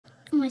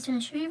Almost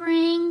finished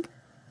hoovering.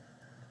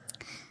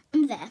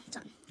 And there,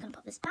 done. I'm gonna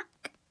pop this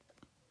back.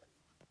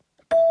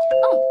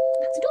 Oh,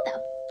 that's a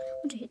doorbell. I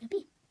wonder who it could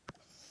be.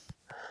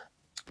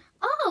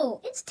 Oh,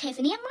 it's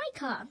Tiffany and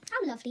Micah.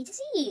 How lovely to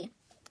see you.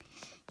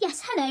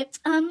 Yes, hello.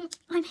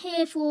 I'm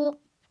here for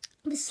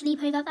the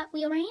sleepover that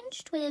we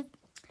arranged with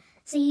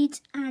Zayd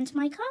and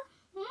Micah.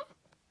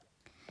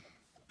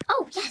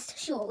 Oh, yes,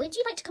 sure. Would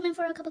you like to come in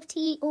for a cup of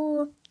tea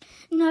or...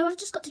 No, I've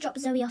just got to drop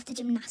Zoe off to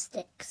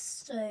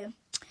gymnastics, so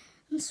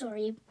I'm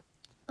sorry,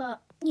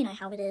 but you know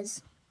how it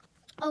is.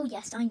 Oh,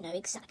 yes, I know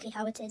exactly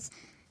how it is.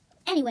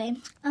 Anyway,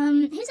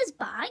 here's his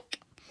bag,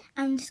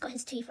 and he's got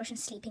his toothbrush and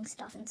sleeping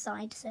stuff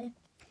inside, so...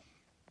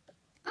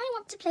 I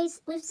want to play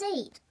with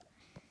Zayd.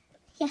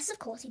 Yes, of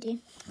course you do.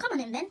 Come on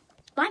in, then.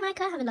 Bye,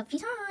 Micah. Have a lovely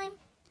time.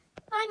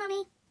 Bye,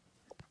 Mummy.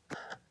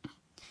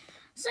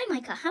 So,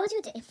 Micah, how was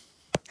your day?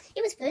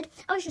 It was good.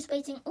 I was just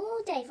waiting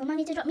all day for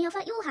Mummy to drop me off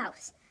at your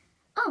house.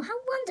 Oh, how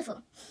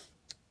wonderful.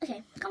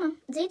 Okay, come on.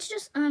 Zayd's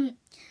just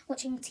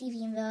watching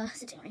TV in the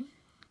sitting room.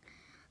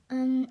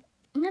 I'm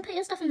going to put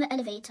your stuff in the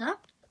elevator,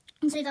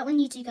 so that when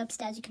you do go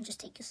upstairs, you can just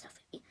take your stuff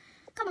with you.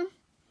 Come on.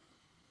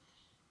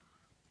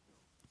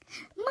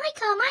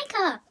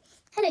 Micah!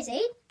 Hello,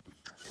 Zayd.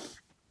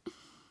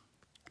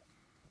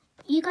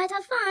 You guys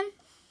have fun.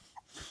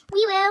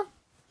 We will.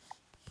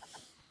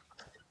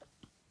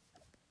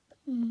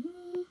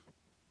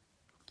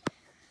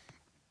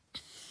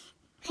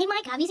 Hey,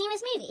 Micah, have you seen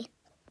this movie?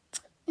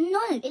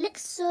 No, it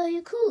looks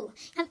so cool.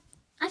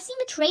 I've seen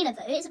the trailer,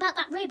 though. It's about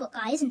that robot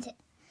guy, isn't it?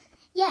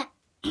 Yeah,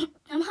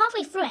 I'm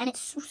halfway through it, and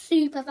it's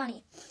super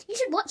funny. You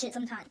should watch it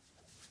sometime.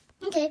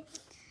 Okay.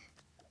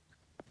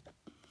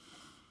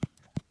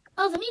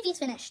 Oh, the movie's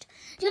finished.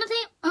 Do you want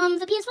to play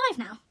the PS5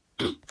 now?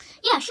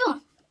 Yeah, sure.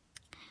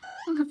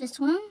 I'll have this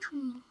one.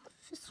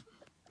 This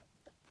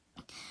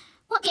one.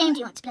 What game do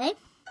you want to play?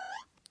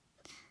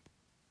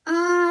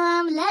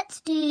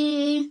 Let's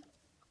do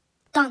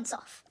Dance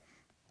Off.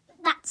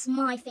 That's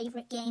my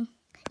favourite game.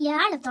 Yeah,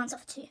 I love Dance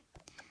Off too.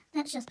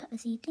 Let's just put the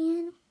CD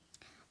in.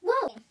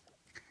 Whoa.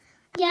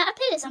 Yeah, I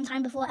played it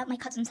sometime before at my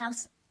cousin's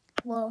house.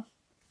 Whoa.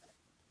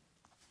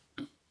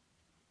 Do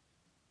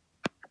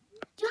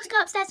you want to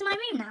go upstairs to my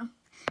room now?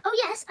 Oh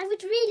yes, I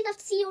would really love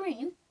to see your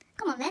room.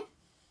 Come on then.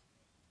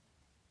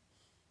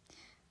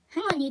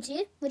 Hang on, you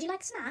two. Would you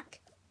like a snack?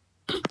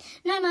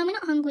 No, Mum, we're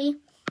not hungry.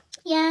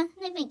 Yeah,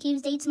 no thank you,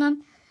 Zayd's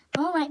mum.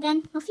 All right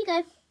then, off you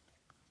go.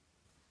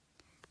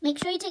 Make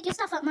sure you take your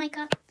stuff up,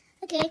 Micah.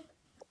 Okay.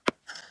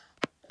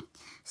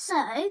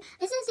 So,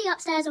 this is the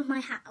upstairs of my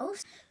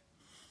house.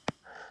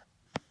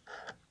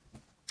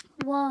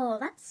 Whoa,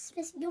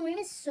 your room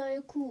is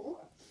so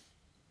cool.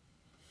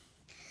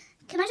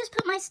 Can I just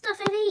put my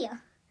stuff over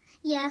here?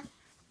 Yeah.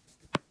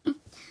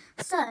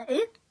 So, do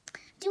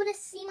you want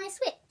to see my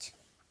Switch?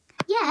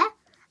 Yeah.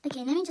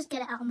 Okay, let me just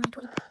get it out of my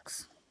toy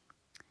box.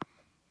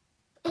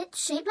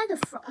 It's shaped like a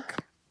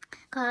frog,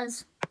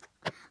 because,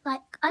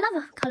 like, I love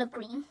the colour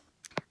green.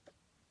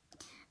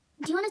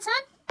 Do you want to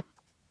turn?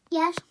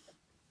 Yes.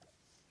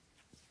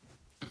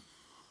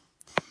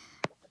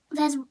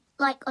 There's,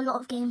 like, a lot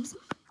of games.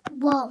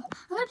 Whoa,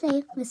 I'm going to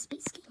play with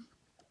Space Game.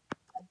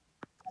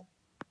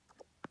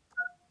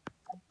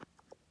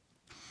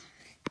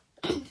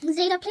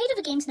 Zayd, I've played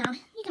other games now.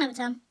 You can have a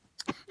turn.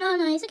 No,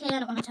 it's okay. I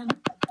don't want a turn.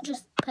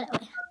 Just put it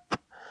away.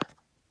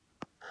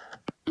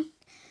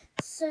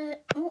 So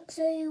what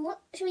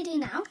should we do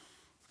now?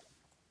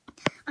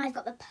 I've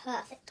got the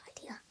perfect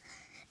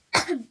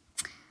idea.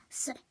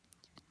 So,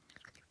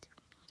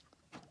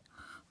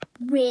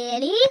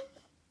 really?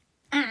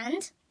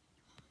 And,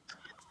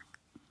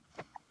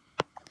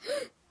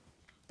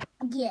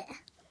 yeah.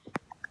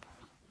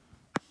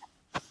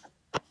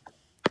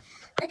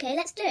 Okay,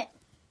 let's do it.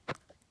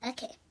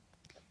 Okay,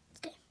 let's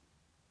go.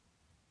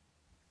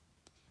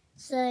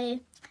 So,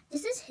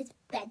 this is his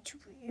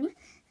bedroom,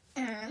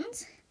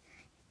 and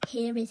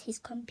here is his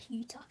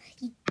computer.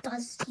 He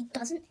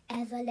doesn't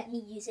ever let me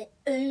use it,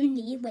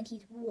 only when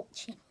he's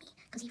watching me,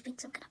 because he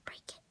thinks I'm going to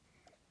break it.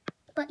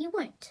 But you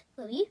won't,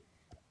 will you?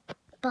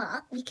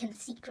 But we can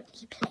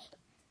secretly play.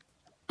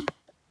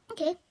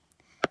 Okay,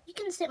 you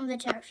can sit on the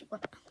chair if you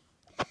want.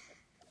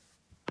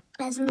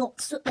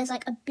 There's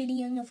like a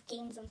billion of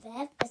games on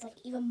there. There's like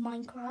even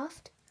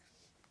Minecraft.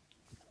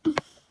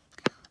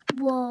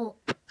 Whoa,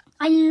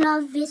 I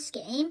love this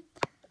game.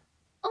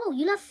 Oh,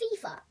 you love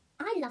FIFA?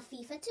 I love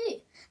FIFA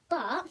too.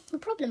 But the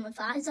problem with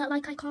that is that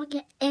like I can't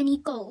get any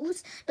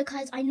goals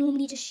because I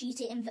normally just shoot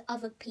it in the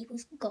other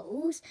people's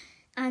goals,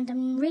 and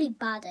I'm really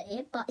bad at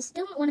it. But it's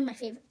still one of my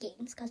favourite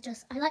games because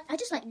I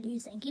just like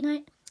losing. You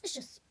know, it's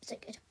just so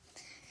good.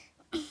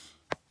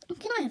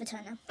 Can I have a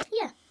turn now?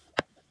 Yeah.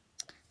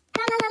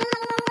 La la la la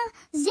la la.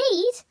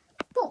 Zayd,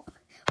 what?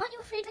 Aren't you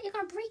afraid that you're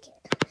gonna break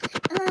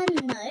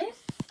it? No.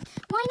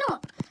 Why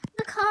not?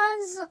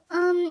 Because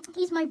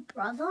he's my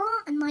brother,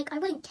 and like I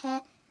wouldn't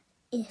care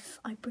if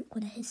I broke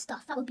one of his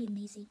stuff. That would be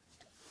amazing.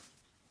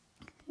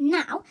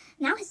 Now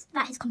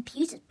that his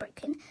computer's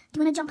broken, do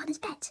you want to jump on his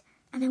bed?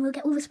 And then we'll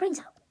get all the springs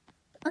out.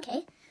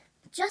 Okay,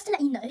 just to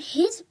let you know,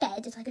 his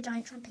bed is like a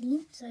giant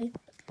trampoline, so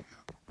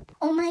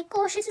Oh my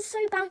gosh, this is so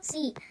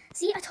bouncy.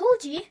 See, I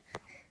told you.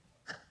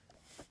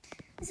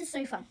 This is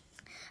so fun.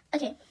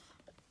 Okay,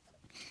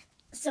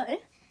 so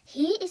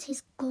here is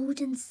his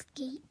golden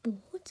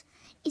skateboard.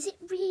 Is it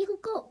real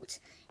gold?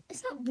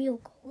 It's not real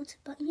gold,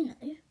 but you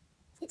know,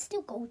 it's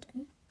still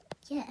golden.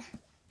 Yeah.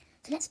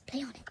 So let's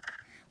play on it.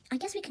 I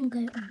guess we can go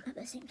on at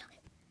the same time.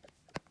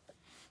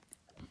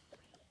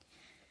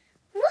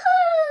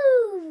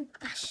 Woohoo!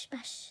 Bash,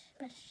 bash,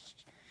 bash,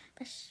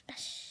 bash,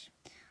 bash.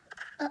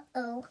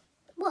 Uh-oh.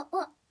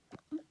 What?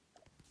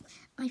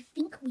 I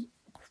think we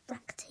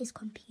cracked his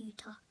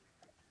computer.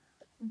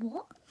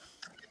 What?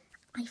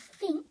 I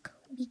think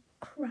we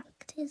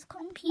cracked his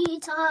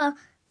computer.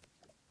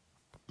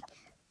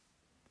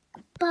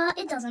 But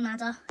it doesn't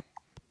matter.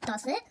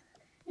 Does it?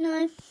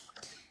 No.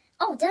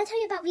 Oh, did I tell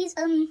you about these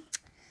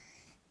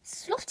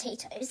sloth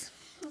potatoes?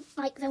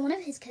 Like, they're one of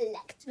his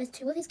there's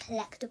two of his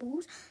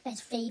collectibles. They're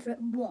his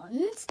favourite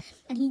ones.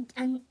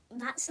 And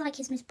that's like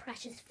his most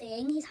precious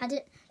thing. He's had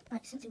it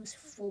like since he was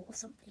 4 or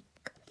something.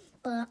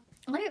 But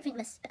I don't think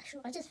they're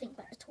special. I just think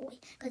they're a toy.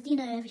 Because, you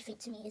know, everything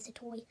to me is a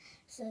toy.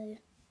 So,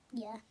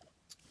 yeah.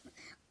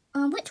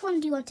 Which one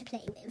do you want to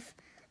play with?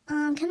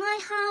 Can I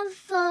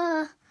have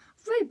the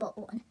robot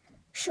one?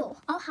 Sure,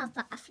 I'll have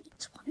the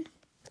athlete one.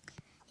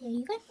 Here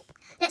you go.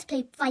 Let's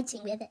play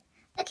fighting with it.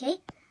 Okay.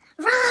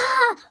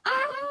 Rah!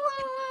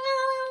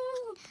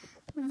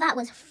 That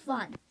was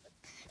fun.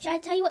 Should I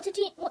tell you what to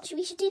do? What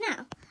we should do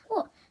now?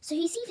 What? So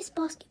you see this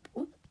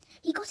basketball?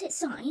 He got it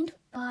signed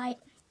by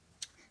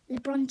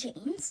LeBron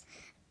James.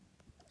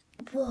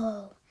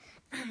 Whoa!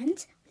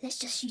 And let's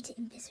just shoot it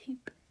in this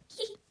hoop.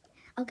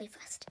 I'll go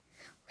first.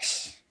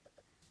 Whoosh.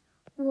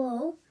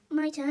 Whoa!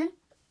 My turn.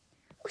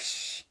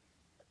 Whoosh.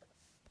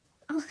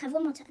 I'll have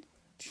one more turn.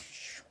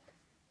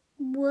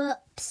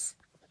 Whoops.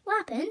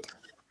 What happened?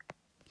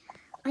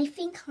 I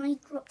think I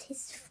dropped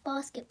his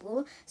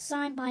basketball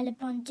signed by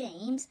LeBron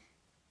James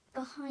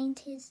behind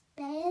his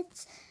bed.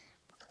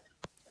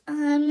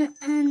 And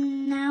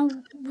now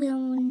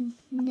we'll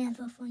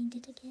never find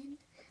it again.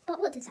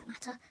 But what does that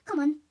matter? Come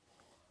on.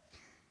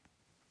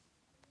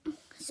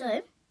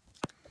 So,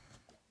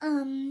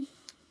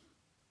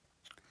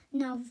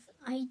 now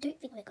I don't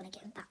think we're going to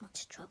get in that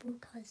much trouble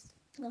because,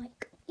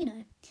 like, you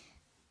know,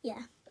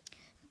 yeah.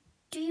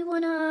 What do you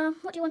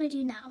want to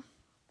do now?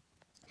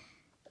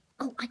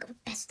 Oh, I got the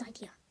best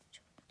idea.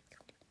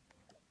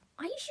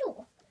 Are you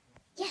sure?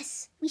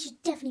 Yes, we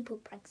should definitely pull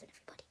pranks on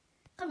everybody.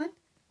 Come on.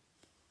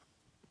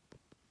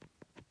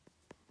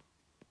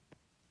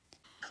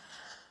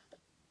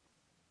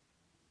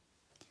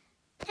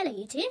 Hello,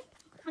 you two.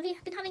 Have you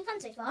been having fun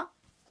so far?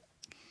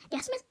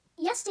 Yes,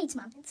 yes, Zayds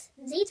Mum.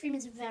 Zayd's room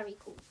is very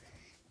cool.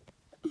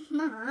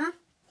 Ma,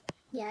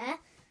 yeah.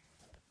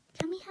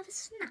 Can we have a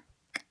snack?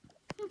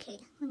 Okay,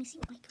 let me see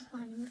what I can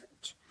find in the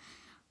fridge.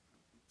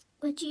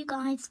 Would you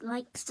guys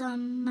like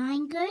some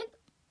mango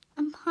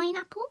and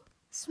pineapple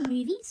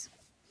smoothies?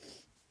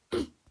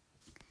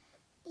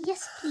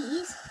 Yes,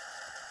 please.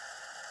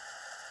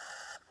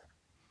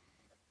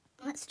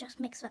 Let's just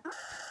mix it up.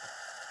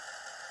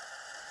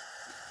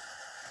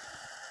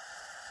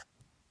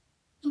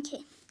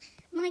 Okay,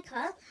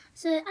 Micah.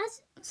 So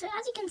as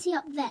you can see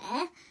up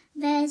there,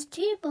 there's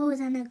 2 bowls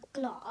and a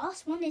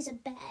glass. One is a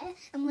bear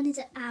and one is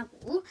an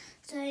owl.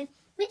 So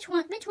which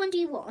one do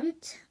you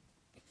want?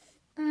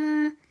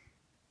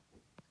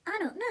 I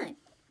don't know.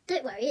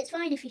 Don't worry, it's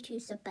fine if you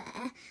choose the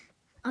bear.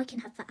 I can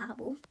have the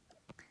owl.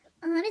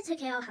 It's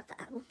okay, I'll have the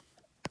owl.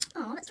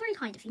 Oh, that's very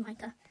kind of you,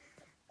 Micah.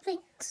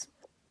 Thanks.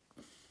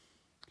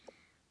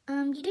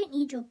 You don't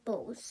need your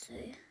bowls, so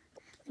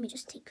let me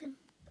just take them.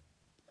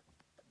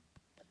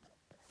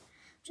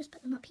 Just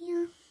put them up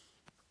here.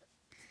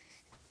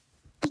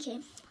 Okay,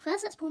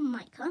 first let's pour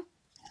Micah.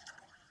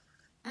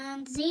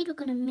 And Zayd, we're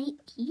going to make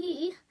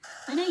you...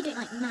 I know you don't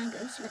like mango,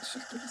 so let's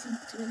just give you some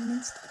watermelon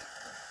instead.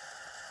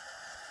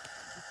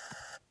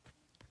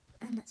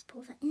 And let's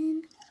pour that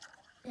in.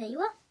 There you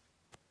are.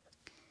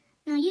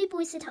 Now you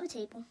boys sit at the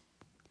table.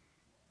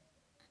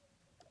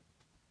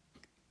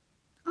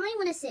 I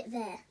want to sit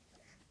there.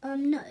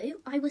 No,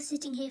 I was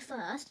sitting here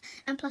first,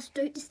 and plus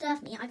don't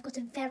disturb me. I've got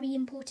a very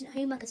important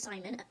homework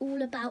assignment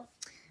all about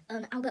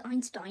Albert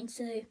Einstein,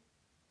 so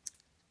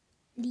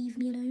leave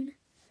me alone.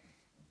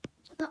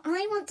 But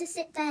I want to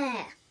sit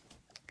there.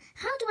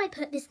 How do I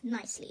put this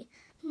nicely?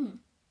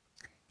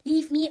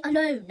 Leave me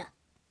alone.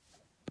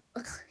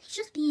 Ugh, he's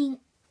just being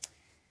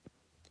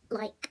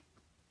like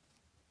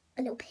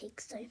a little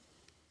pig, so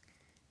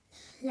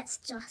let's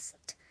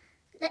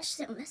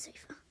sit on the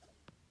sofa.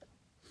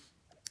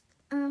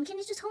 Can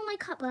you just hold my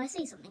cup while I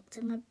say something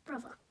to my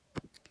brother?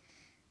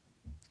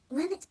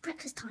 When it's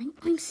breakfast time,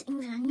 I'm sitting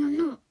there and you're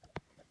not.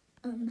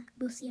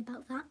 We'll see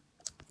about that.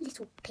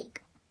 Little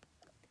pig.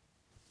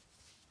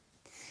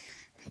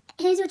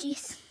 Here's your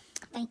juice.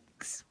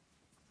 Thanks.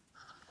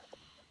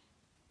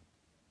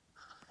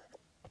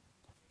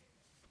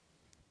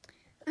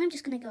 I'm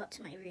just going to go up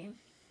to my room.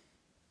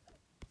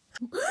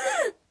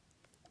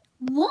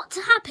 What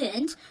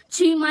happened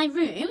to my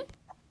room?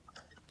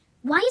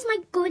 Why is my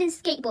golden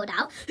skateboard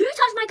out? Who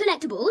touched my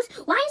collectibles?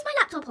 Why is my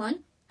laptop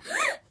on?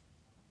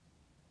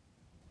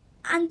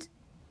 And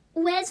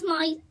where's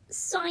my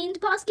signed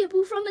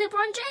basketball from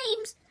LeBron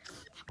James?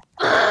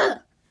 Ugh!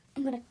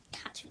 I'm gonna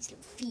catch these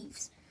little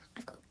thieves.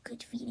 I've got a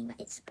good feeling that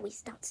it's the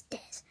boys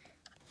downstairs.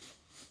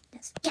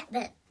 Let's get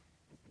them.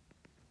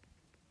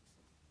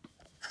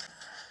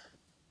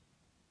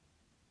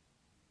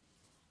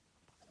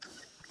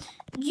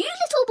 You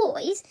little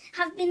boys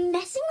have been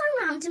messing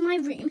around in my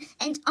room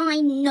and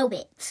I know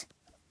it.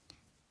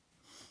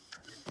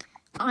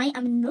 I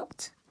am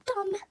not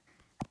dumb.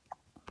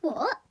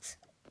 What?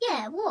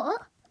 Yeah,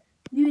 what?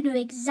 You know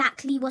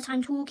exactly what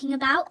I'm talking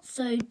about,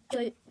 so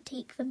don't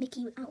take the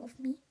mickey out of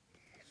me.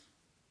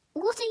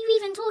 What are you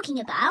even talking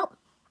about?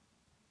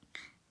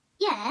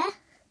 Yeah,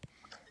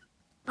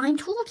 I'm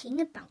talking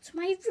about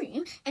my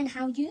room and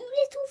how you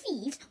little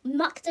thieves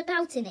mucked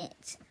about in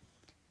it.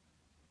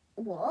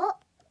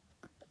 What?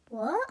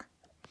 What?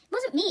 It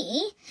wasn't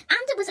me. And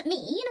it wasn't me.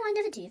 You know I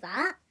never do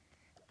that.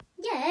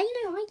 Yeah,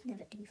 you know I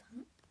never do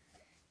that.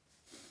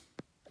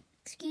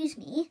 Excuse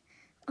me.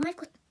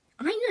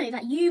 I know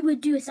that you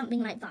would do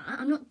something like that.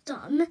 I'm not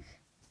dumb.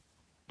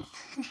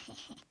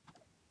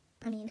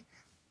 I mean,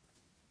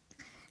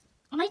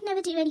 I'd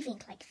never do anything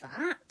like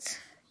that.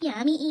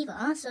 Yeah, me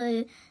either.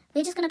 So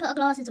we're just going to put our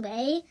glasses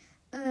away.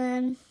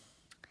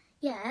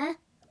 Yeah.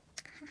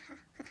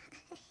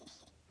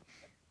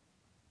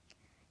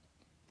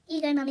 Here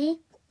you go, Mummy.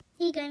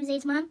 Here you go,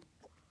 Zayds Mum.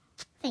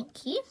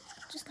 Thank you.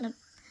 Just going to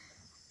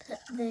put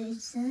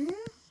those in.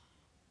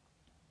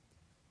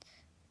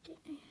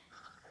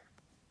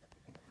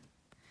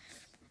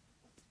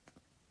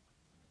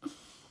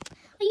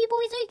 Are you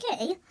boys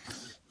okay?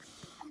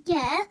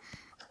 Yeah.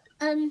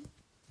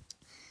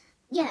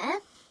 Yeah.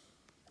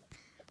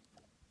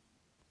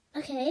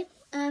 Okay.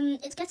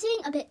 It's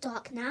getting a bit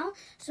dark now,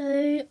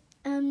 so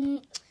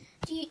I'm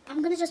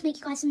gonna just make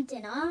you guys some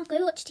dinner.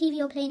 Go watch TV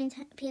or play in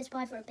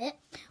PS5 for a bit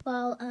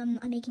while I'm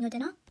making your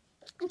dinner.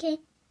 Okay.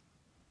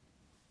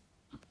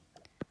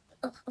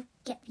 Oh, I'll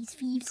get these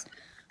thieves.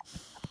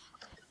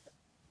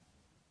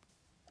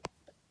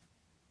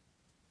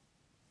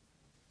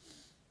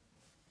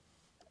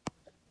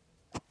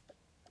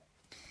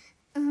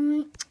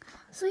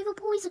 So the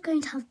boys are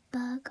going to have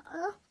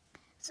burger.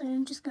 So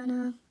I'm just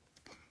gonna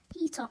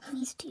heat up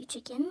these 2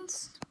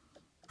 chickens.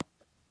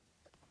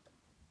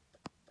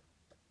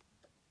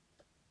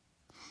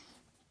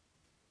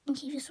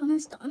 Okay, this one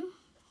is done.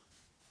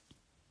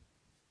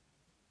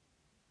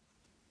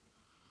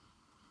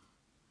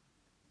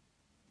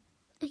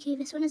 Okay,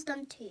 this one is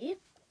done too.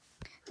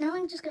 Now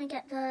I'm just gonna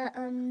get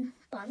the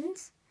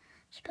buns.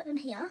 Just put them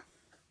here.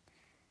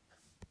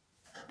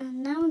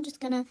 And now I'm just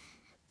gonna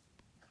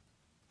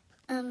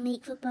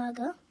make the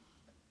burger.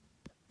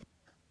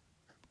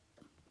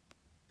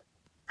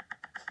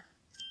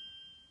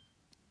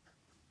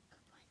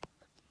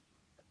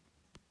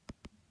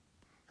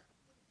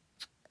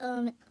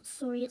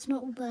 Sorry, it's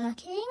not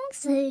working,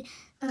 so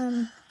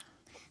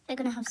they're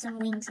gonna have some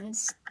wings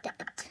instead.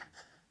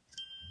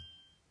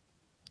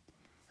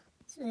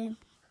 So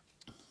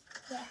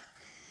yeah,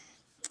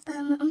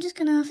 I'm just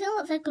gonna fill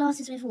up their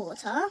glasses with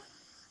water.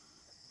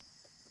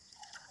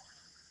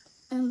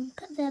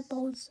 Put their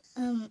bowls,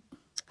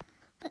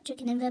 put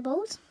chicken in their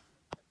bowls.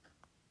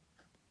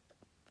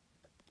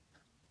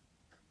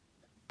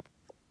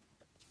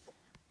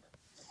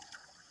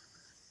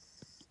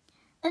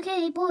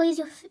 Okay, boys,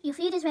 your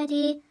food is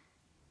ready.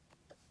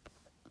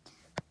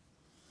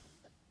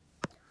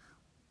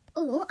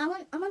 Oh, I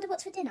wonder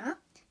what's for dinner.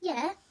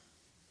 Yeah.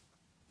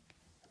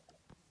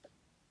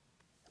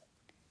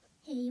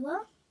 Here you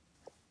are.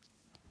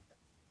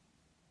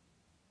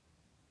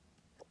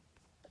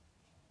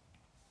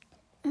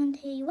 And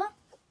here you are.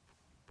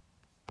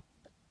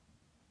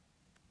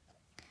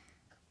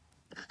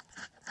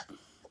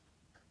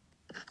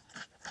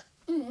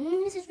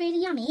 This is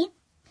really yummy.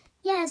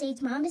 Yeah,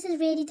 Zayds Mum, this is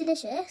really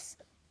delicious.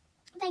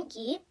 Thank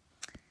you.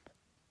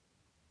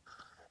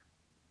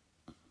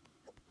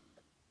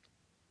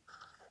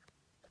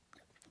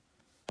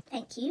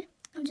 Thank you.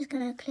 I'm just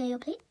going to clear your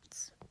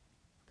plates.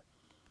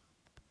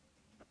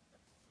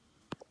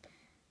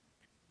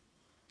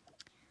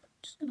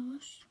 Just going to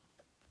wash.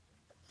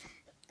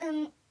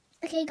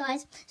 Okay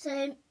guys,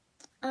 so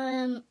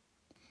I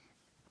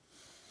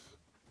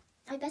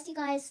best you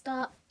guys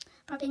start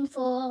prepping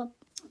for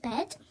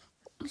bed.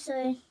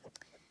 So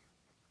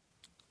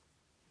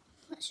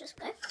let's just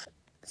go.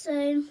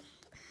 So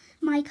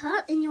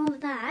Micah, in your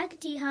bag,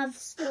 do you have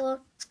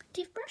your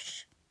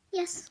toothbrush?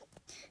 Yes.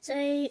 So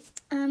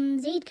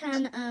Zayd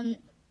can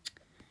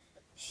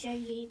show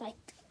you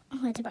like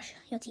where to brush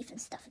your teeth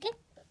and stuff, okay?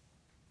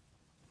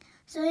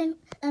 So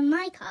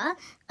Micah,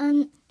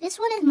 this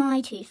one is my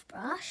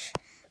toothbrush,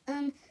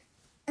 and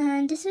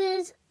this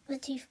is the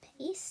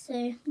toothpaste, so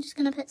I'm just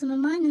going to put some of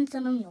mine and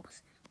some of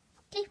yours,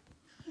 okay?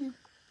 Yeah.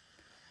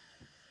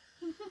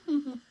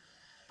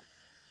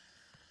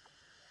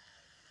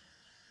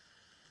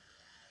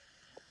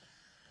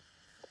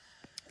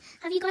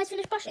 Have you guys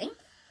finished brushing?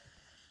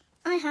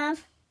 I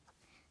have.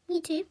 Me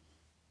too.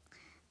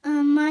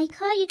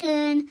 Micah, you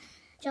can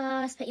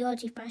just put your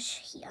toothbrush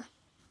here,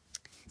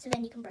 so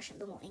then you can brush in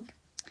the morning.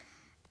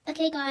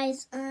 Okay,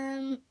 guys.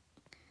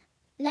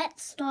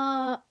 Let's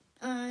start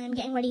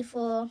getting ready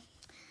for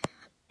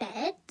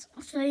bed.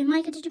 So,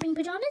 Micah, did you bring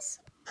pajamas?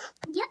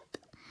 Yep.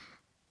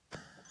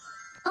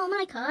 Oh,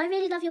 Micah, I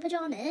really love your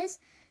pajamas.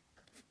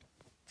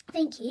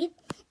 Thank you.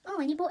 Oh,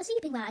 and you bought a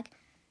sleeping bag.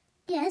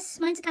 Yes,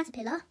 mine's a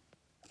caterpillar.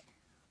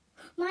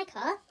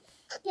 Micah,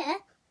 yeah.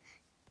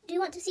 Do you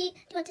want to see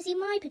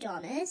my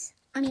pajamas?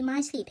 I mean,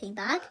 my sleeping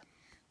bag.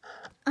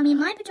 I mean,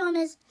 my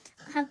pajamas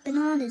have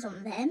bananas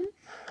on them,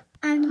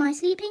 and my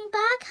sleeping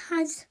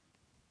bag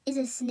is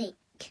a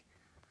snake.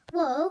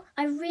 Whoa,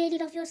 I really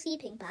love your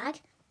sleeping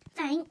bag.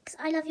 Thanks,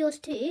 I love yours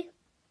too.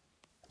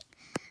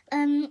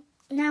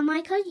 Now,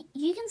 Micah,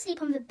 you can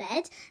sleep on the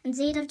bed, and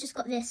Zayd, I've just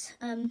got this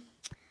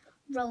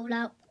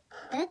roll-out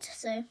bed,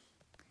 so I'm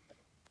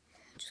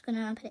just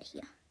gonna put it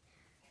here.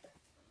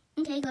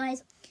 Okay,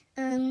 guys,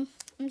 I'm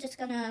just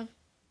gonna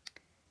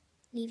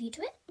leave you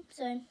to it,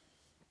 so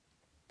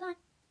bye.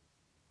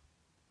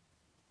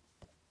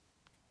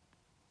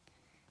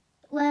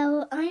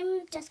 Well,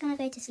 I'm just gonna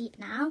go to sleep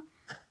now.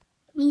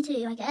 Me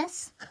too, I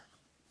guess.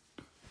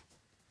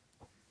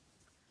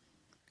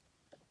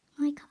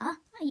 Micah,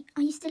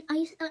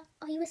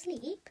 are you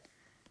asleep?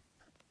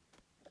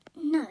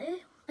 No,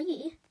 are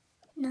you?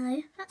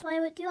 No, that's why I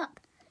woke you up.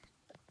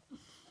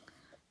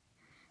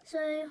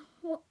 So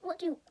why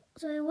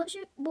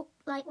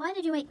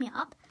did you wake me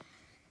up?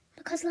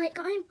 Because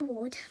I'm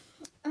bored.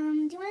 Do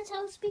you want to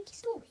tell spooky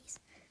stories?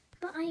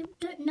 But I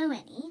don't know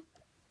any.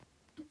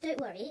 Don't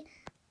worry,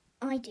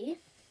 I do.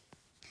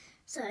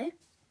 So,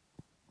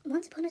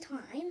 once upon a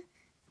time,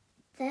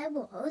 there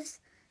was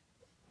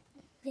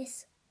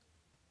this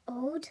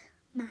old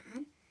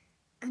man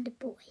and a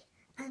boy.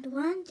 And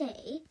one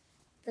day,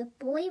 the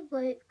boy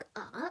woke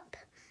up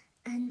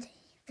and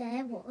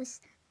there was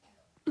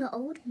the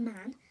old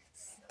man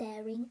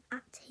staring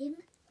at him.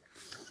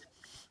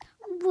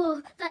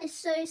 Whoa, that is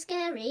so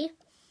scary.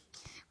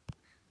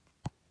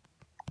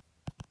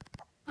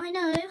 I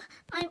know,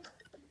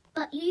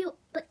 but you're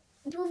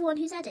the one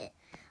who said it.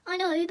 I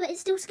know, but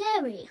it's still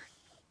scary.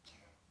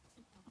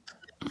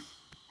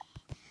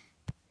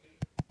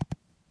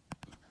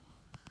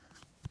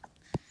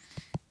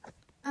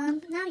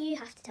 Now you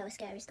have to tell a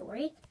scary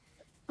story.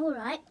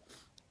 Alright.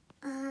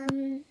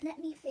 Let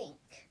me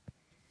think.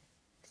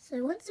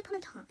 So once upon a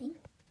time,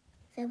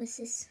 there was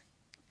this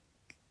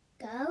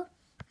girl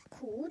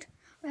called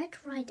Red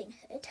Riding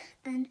Hood,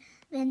 and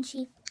then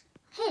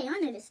hey, I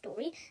know this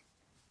story.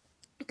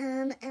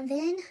 And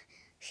then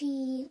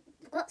she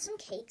got some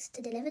cakes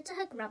to deliver to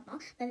her grandma,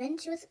 and then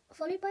she was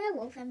followed by a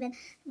wolf, and then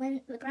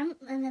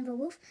the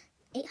wolf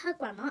ate her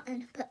grandma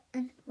and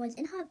was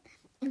in her,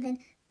 and then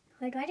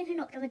Red Riding Hood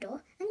knocked on the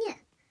door, and yeah.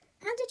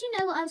 How did you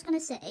know what I was gonna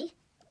say?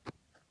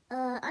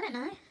 I don't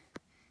know.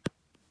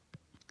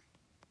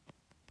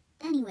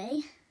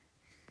 Anyway,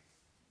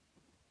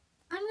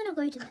 I'm gonna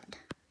go to bed.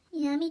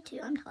 Yeah, me too,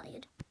 I'm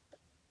tired.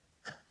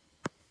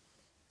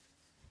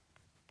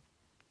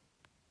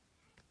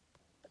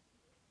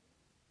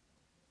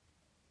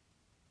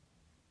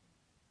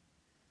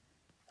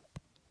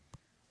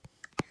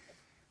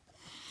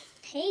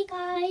 Hey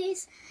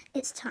guys,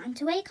 it's time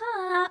to wake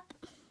up.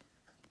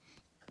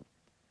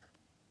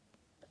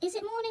 Is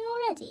it morning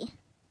already?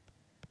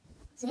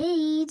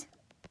 Zayd?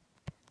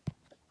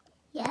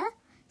 Yeah,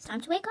 it's time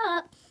to wake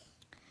up.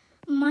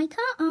 Micah,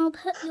 I'll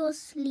put your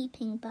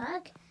sleeping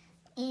bag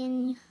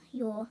in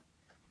your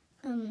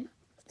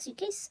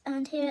suitcase,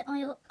 and here are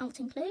your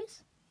outing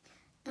clothes.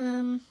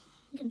 You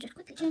can just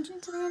quickly change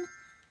into them,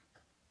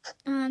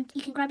 and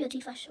you can grab your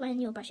toothbrush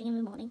when you're brushing in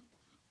the morning.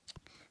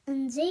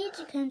 And Zayd,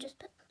 you can just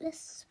put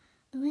this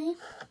away.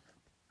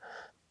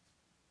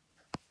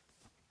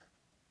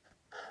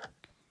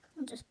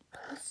 I'll just put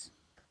this.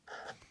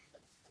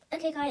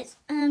 Okay, guys.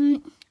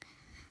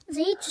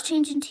 Zayd, just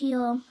change into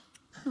your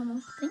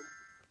normal thing.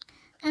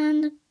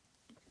 And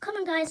come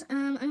on, guys.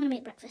 I'm gonna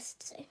make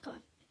breakfast. So come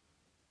on.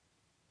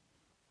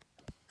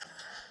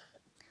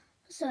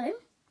 So,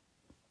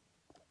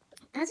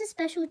 as a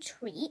special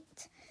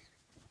treat,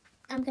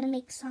 I'm gonna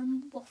make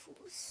some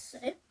waffles. So.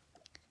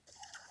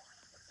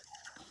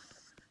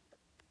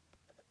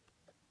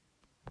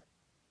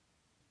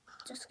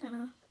 Just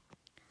gonna.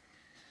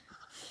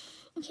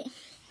 Okay,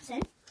 so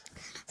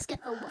let's get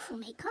a waffle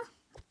maker.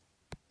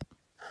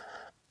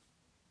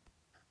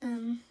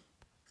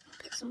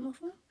 Put some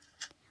waffle.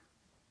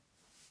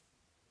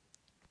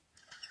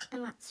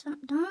 And that's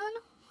that done.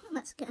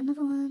 Let's get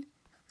another one.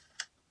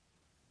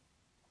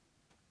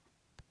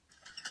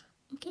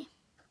 Okay.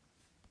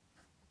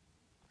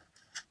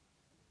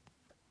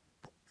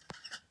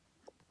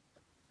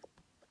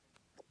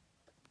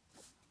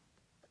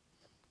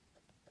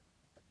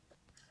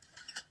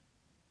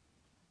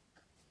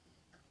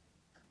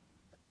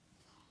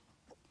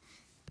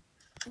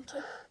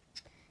 Okay,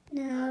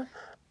 now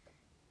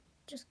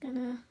just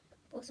gonna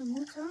pour some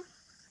water.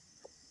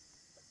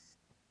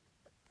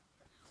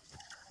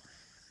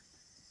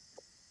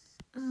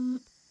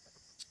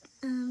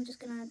 I'm just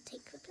gonna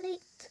take the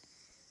plate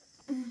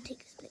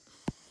Take a split.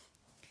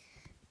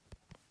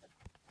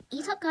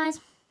 Eat up, guys.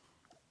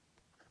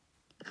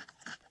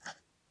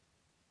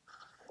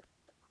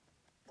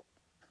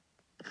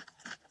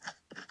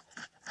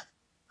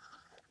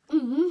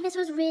 This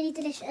was really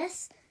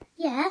delicious.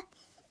 Yeah.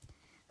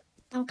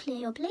 Now clear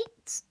your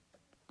plates.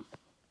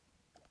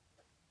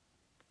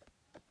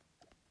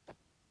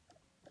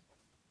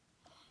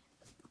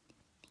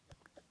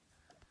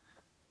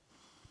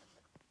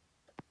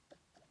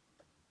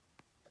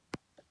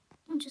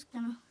 I'm just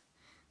gonna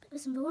put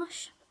this in the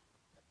wash.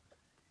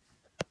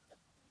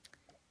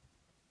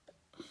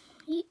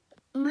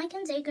 Mike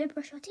and Zay, go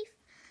brush our teeth.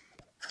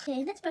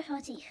 Okay, let's brush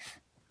our teeth.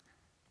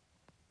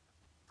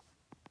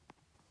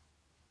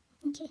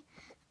 Okay,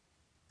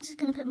 just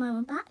gonna put my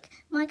one back.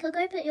 Michael,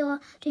 go put your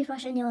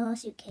toothbrush in your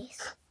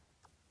suitcase.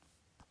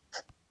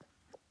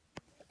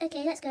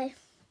 Okay, let's go.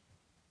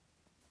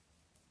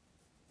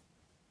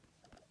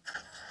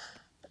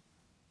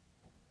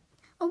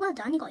 Oh, well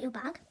done, you got your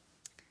bag.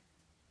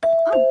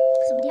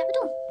 Oh, somebody at the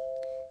door.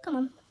 Come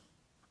on.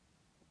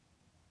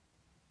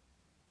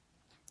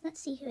 Let's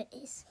see who it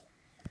is.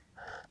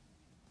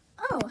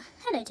 Oh,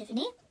 hello,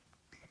 Tiffany.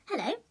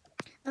 Hello.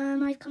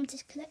 I've come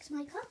to collect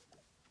my car.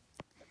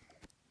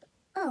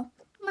 Oh,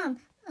 Mum,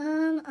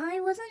 I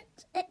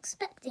wasn't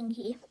expecting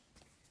you.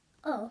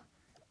 Oh,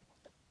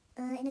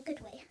 in a good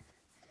way.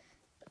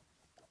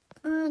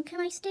 Can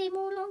I stay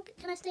more long?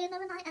 Can I stay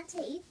another night at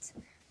 8?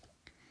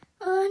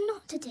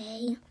 Not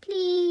today.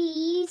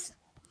 Please.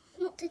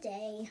 Not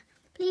today.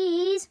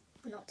 Please.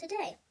 Not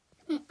today.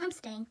 I'm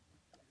staying.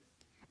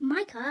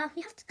 Micah,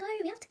 we have to go.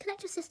 We have to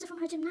collect your sister from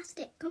her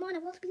gymnastic. Come on,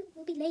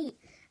 we'll be late.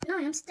 No,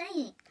 I'm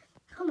staying.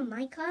 Come on,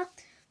 Micah.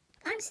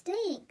 I'm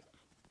staying.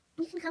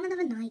 You can come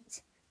another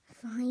night.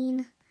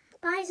 Fine.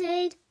 Bye,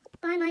 Zayd.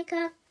 Bye,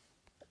 Micah.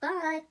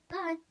 Bye.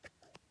 Bye.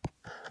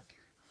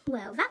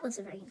 Well, that was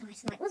a very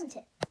nice night, wasn't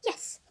it?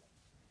 Yes.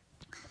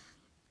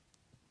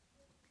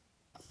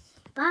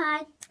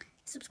 Bye.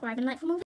 Subscribe and like for more videos.